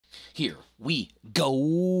Here we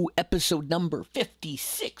go. Episode number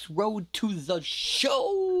 56. Road to the show.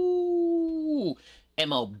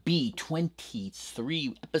 MLB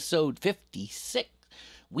 23. Episode 56.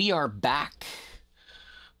 We are back.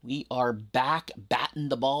 We are back batting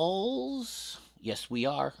the balls. Yes, we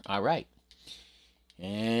are. All right.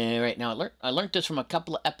 And right now, I learned this from a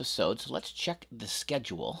couple of episodes. So let's check the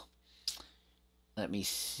schedule. Let me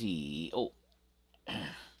see. Oh,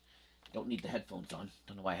 don't need the headphones on.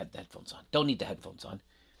 Don't know why I had the headphones on. Don't need the headphones on.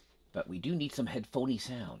 But we do need some headphoney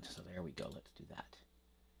sound. So there we go. Let's do that.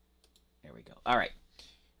 There we go. All right.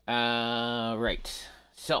 Right.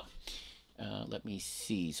 So, let me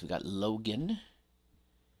see. So we got Logan.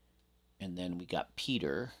 And then we got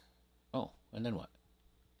Peter. Oh, and then what?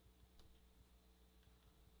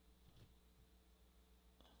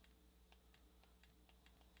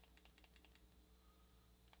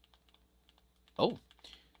 Oh.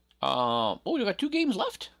 We got 2 games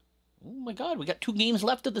left. Oh my God, we got 2 games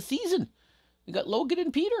left of the season. We got Logan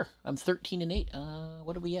and Peter. I'm 13-8.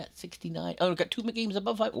 What are we at? 69. Oh, we got 2 games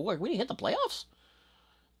above 5. Oh, we didn't hit the playoffs.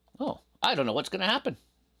 Oh, I don't know what's going to happen.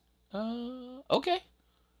 Okay.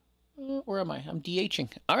 Where am I? I'm DHing.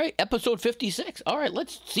 All right, episode 56. All right,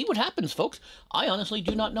 let's see what happens, folks. I honestly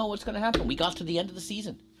do not know what's going to happen. We got to the end of the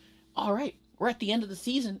season. All right, we're at the end of the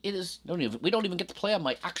season. We don't even get to play on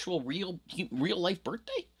my actual real life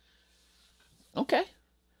birthday. Okay.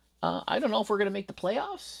 I don't know if we're going to make the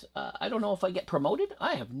playoffs. I don't know if I get promoted.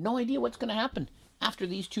 I have no idea what's going to happen after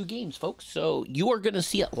these 2 games, folks. So you are going to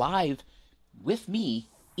see it live with me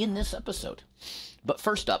in this episode. But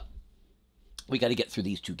first up, we got to get through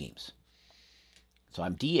these 2 games. So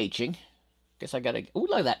I'm DHing. Guess I got to... Ooh,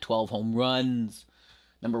 look at that, 12 home runs.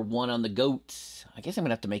 Number 1 on the GOATs. I guess I'm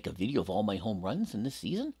going to have to make a video of all my home runs in this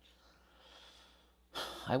season.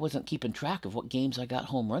 I wasn't keeping track of what games I got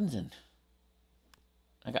home runs in.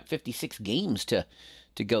 I got 56 games to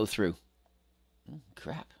go through.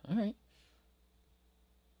 Crap. All right.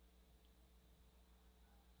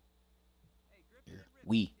 Here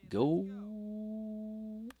we go.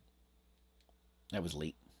 That was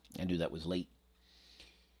late. I knew that was late.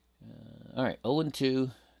 All right.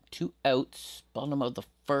 0-2. 2 outs. Bottom of the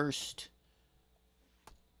first.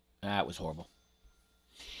 That was horrible.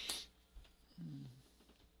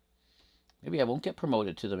 Maybe I won't get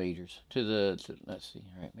promoted to the majors. Let's see.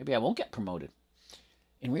 All right. Maybe I won't get promoted.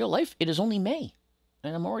 In real life, it is only May.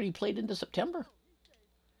 And I'm already played into September.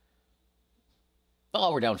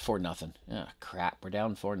 Oh, we're down 4-0. Ah, crap. We're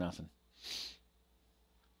down 4-0.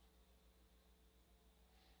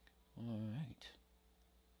 All right.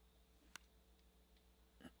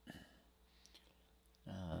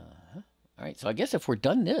 All right. So I guess if we're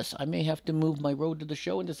done this, I may have to move my road to the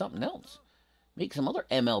show into something else. Make some other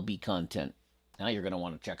MLB content. Now you're going to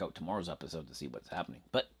want to check out tomorrow's episode to see what's happening.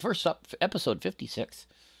 But first up, episode 56.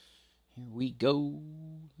 Here we go.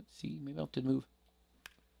 Let's see. Maybe I'll have to move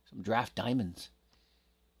some draft diamonds.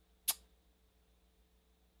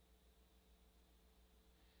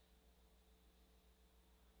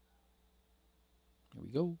 Here we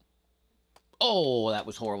go. Oh, that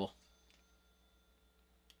was horrible.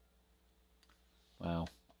 Wow.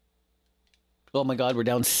 Oh my God, we're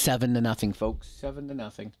down 7-0, folks. 7-0.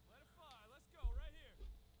 Let's go right here.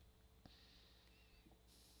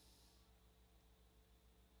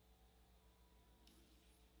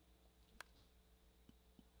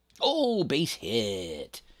 Oh, base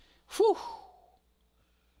hit. Whew.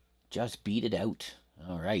 Just beat it out.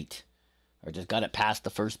 All right. Or just got it past the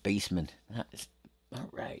first baseman. All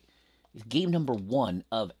right. It's game number 1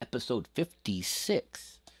 of episode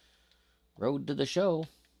 56. Road to the show.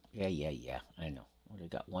 Yeah. I know. We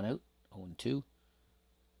got 1 out. 0-2. Hey,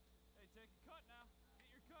 take a cut now. Get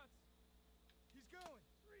your cuts. He's going.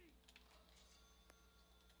 3.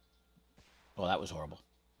 Oh, that was horrible.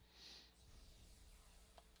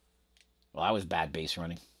 Well, that was bad base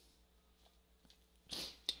running.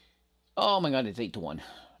 Oh my God, it's 8-1.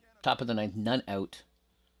 Top of the 9th, none out.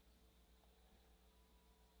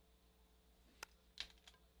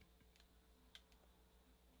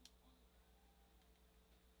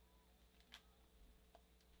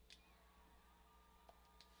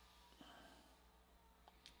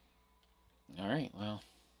 All right, well,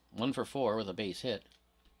 1 for 4 with a base hit.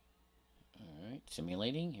 All right,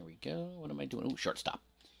 simulating. Here we go. What am I doing? Ooh, shortstop.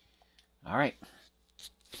 All right.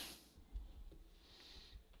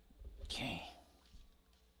 Okay.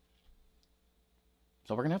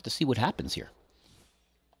 So we're going to have to see what happens here.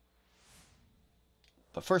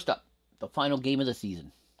 But first up, the final game of the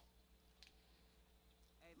season.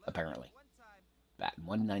 Apparently. Batting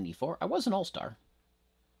 194. I was an all-star.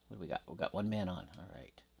 What do we got? We got 1 man on. All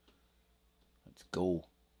right. Let's go.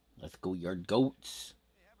 Let's go, Yard Goats.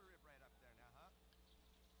 Hey, have a rip right up there now,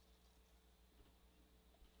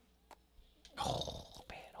 huh? Oh,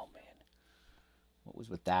 man, oh, man. What was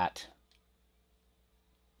with that?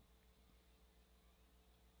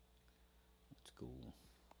 Let's go.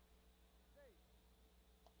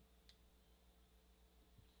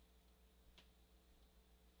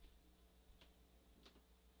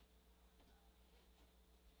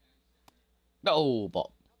 No,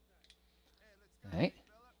 ball. Hey, let's go, All right. big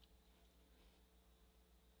fella.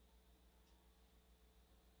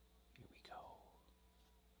 Here we go.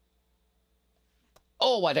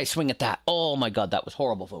 Oh, why'd I swing at that? Oh, my God, that was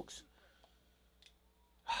horrible, folks.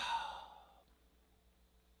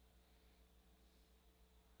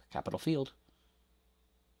 Capitol Field.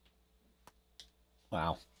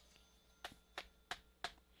 Wow.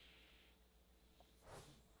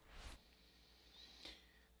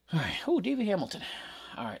 All right. Oh, David Hamilton.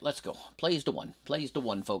 All right, let's go. Plays to one. Plays to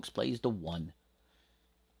one, folks. Plays to one.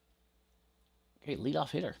 Okay, leadoff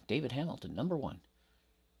hitter. David Hamilton, number 1.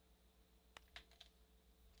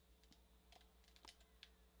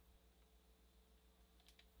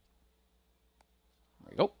 There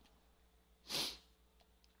we go.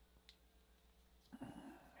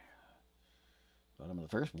 Bottom of the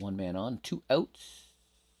first. 1 man on. 2 outs.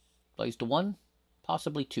 Plays to 1.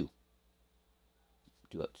 Possibly 2.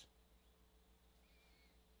 2 outs.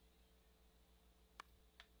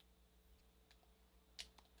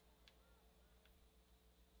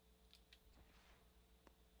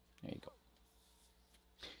 There you go.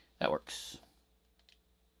 That works.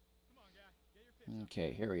 Come on, guy. Get your pitch.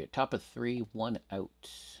 Okay, here we go. Top of 3, 1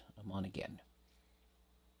 out. I'm on again.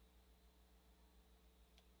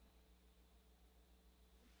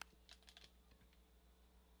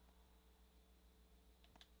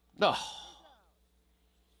 Oh,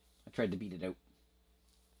 I tried to beat it out.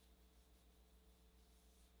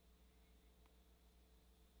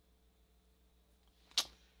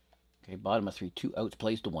 Okay, bottom of 3, 2 outs.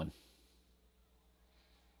 Plays to 1.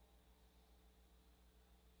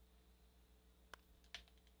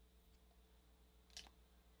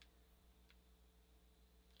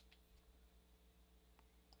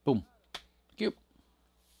 Boom. Thank you.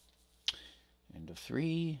 End of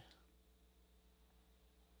 3.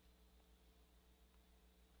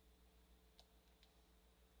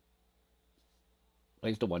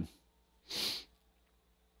 Plays to 1. 2 outs.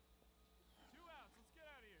 Let's get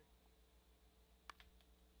out of here.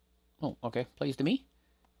 Oh, okay. Plays to me.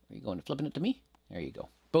 Are you going? Flipping it to me? There you go.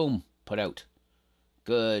 Boom. Put out.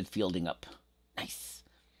 Good fielding up. Nice.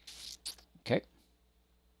 Okay.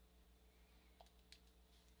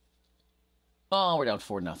 Oh, we're down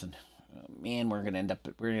 4-0. Man, we're gonna end up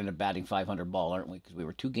batting 500 ball, aren't we? Because we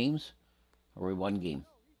were 2 games, or were we 1 game?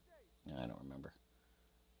 I don't remember.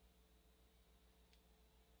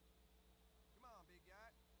 Come on, big guy.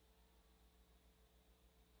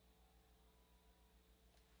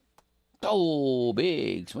 Oh,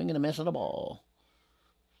 big swing and a miss on the ball.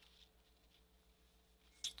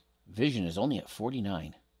 Vision is only at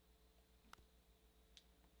 49.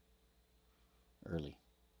 Early.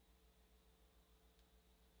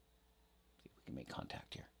 See if we can make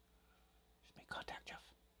contact here. Just make contact, Jeff.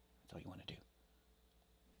 That's all you want to do.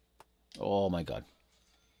 Oh my God.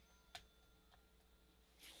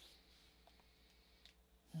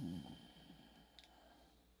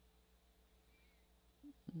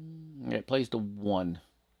 It plays to 1.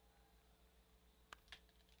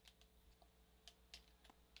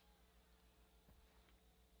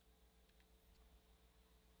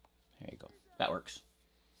 There you go. That works.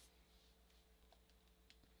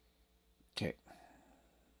 Okay.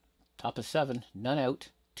 Top of 7. None out.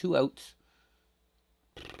 2 outs.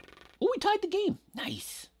 Oh, we tied the game.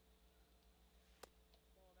 Nice.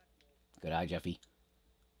 Good eye, Jeffy.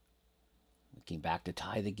 We came back to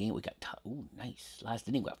tie the game. We got oh, nice. Last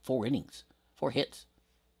inning, we got 4 innings. 4 hits.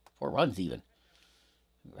 4 runs even.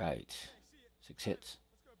 Right. 6 hits.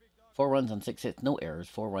 4 runs on 6 hits. No errors.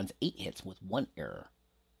 4 runs, 8 hits with 1 error.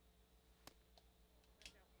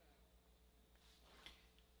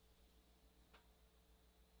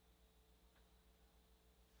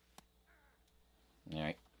 All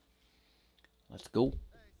right. Let's go. Hey,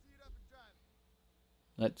 see it up and drive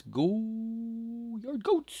it. Let's go, Yard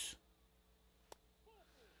Goats.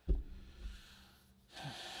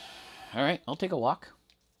 All right, I'll take a walk.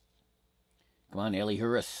 Come on, Ellie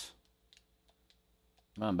Hurris.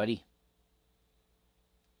 Come on, buddy.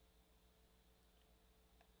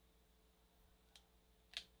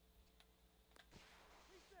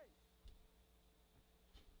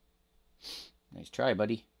 Nice try,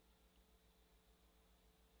 buddy.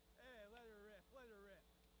 Hey, let her rip. Let her rip.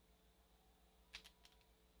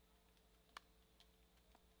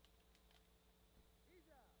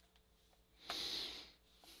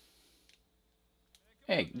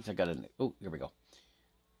 Hey, at least I got it. Oh, here we go.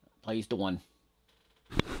 Plays to 1.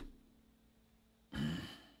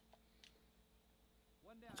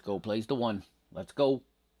 Let's go. Plays to 1. Let's go.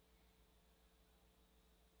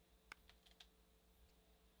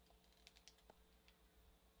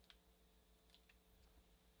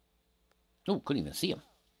 Oh, couldn't even see him.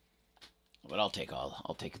 But I'll take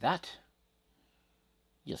that.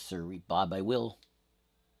 Yes, sir, Bob, I will.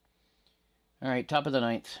 All right, top of the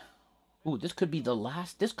 9th. Ooh, this could be the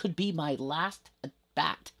last. This could be my last at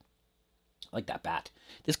bat. I like that bat.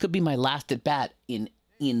 This could be my last at bat in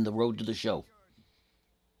the road to the show.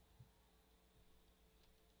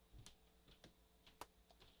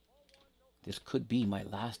 This could be my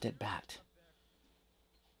last at bat.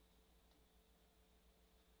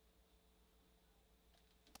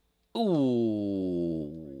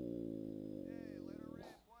 Ooh.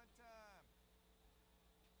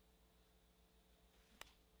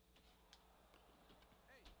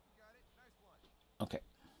 Okay.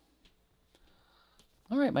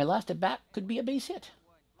 All right, my last at bat could be a base hit.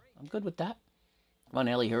 I'm good with that. Come on,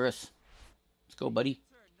 Ellie Harris. Let's go, buddy.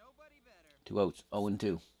 2 outs, 0-2.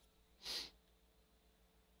 Hey,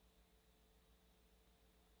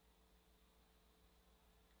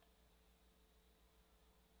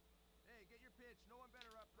 get your pitch. No one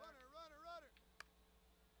better up there. Runner.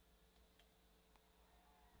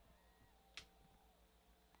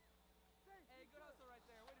 Hey, good hustle right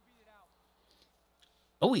there. Way to beat it out.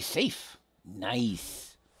 Oh, he's safe.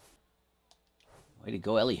 Nice. Way to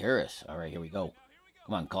go, Ellie Harris. All right, here we go.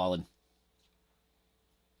 Come on, Colin.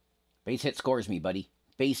 Base hit scores me, buddy.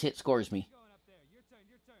 Base hit scores me. Going up there.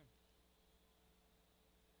 Your turn.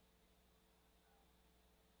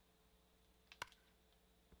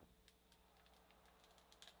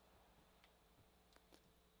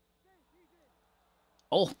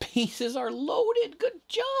 Oh, bases are loaded. Good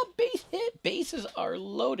job. Base hit. Bases are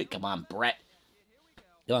loaded. Come on, Brett.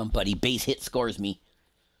 Come on, buddy. Base hit scores me.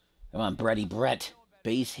 Come on, Brett.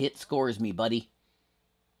 Base hit scores me, buddy.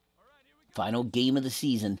 Final game of the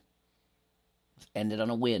season. Let's end it on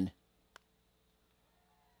a win.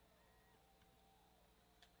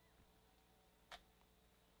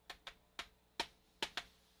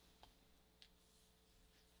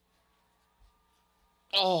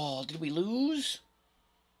 Oh, did we lose?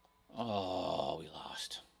 Oh, we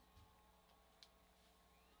lost.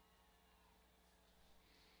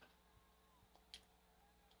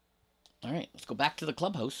 All right, let's go back to the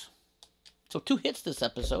clubhouse. So 2 hits this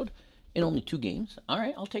episode in only 2 games. All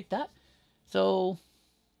right, I'll take that. So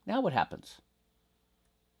now what happens?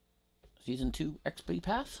 Season 2 XP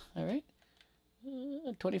path. All right.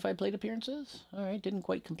 25 plate appearances. All right, didn't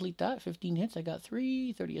quite complete that. 15 hits. I got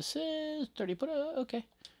 3, 30 assists, 30 put up. Okay.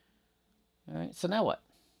 All right, so now what?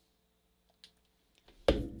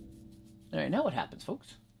 All right, now what happens,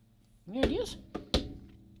 folks? Any ideas?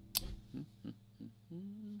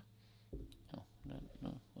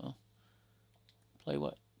 No. Well, play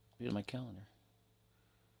what? Be in my calendar.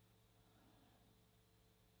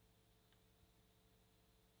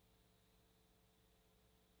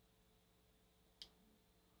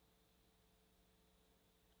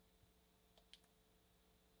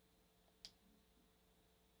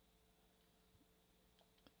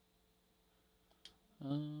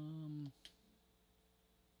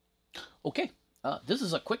 Okay, this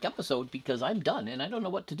is a quick episode because I'm done and I don't know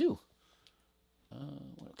what to do.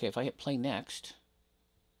 Okay, if I hit play next.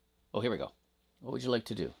 Oh, here we go. What would you like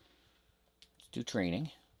to do? Let's do training.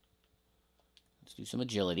 Let's do some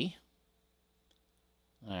agility.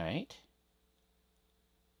 All right.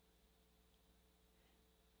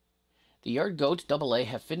 The Yard Goats AA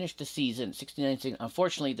have finished the season 69.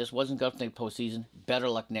 Unfortunately, this wasn't going to the postseason. Better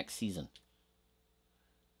luck next season.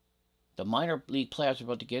 The minor league playoffs are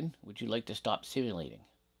about to begin. Would you like to stop simulating?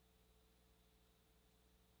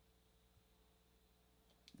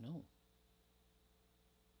 No.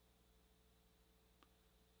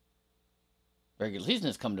 Regular season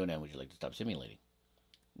has come to an end. Would you like to stop simulating?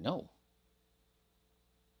 No.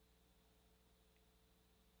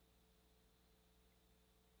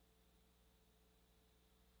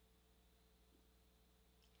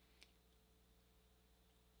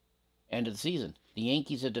 End of the season. The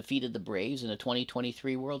Yankees have defeated the Braves in the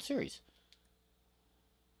 2023 World Series.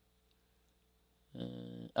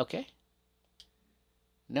 Okay.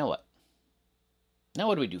 Now what? Now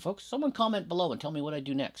what do we do, folks? Someone comment below and tell me what I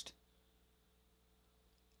do next.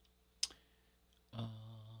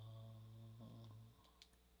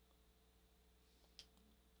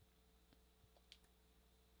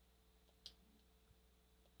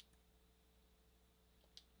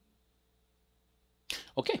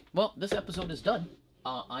 Okay, well, this episode is done.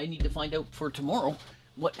 I need to find out for tomorrow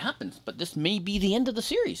what happens. But this may be the end of the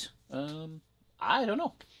series. I don't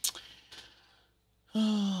know.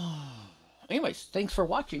 Anyways, thanks for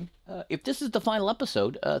watching. If this is the final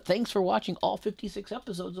episode, thanks for watching all 56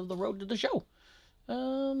 episodes of The Road to the Show.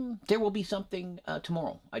 There will be something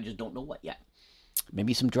tomorrow. I just don't know what yet.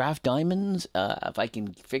 Maybe some draft diamonds. If I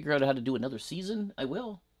can figure out how to do another season, I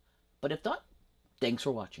will. But if not, thanks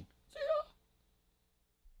for watching.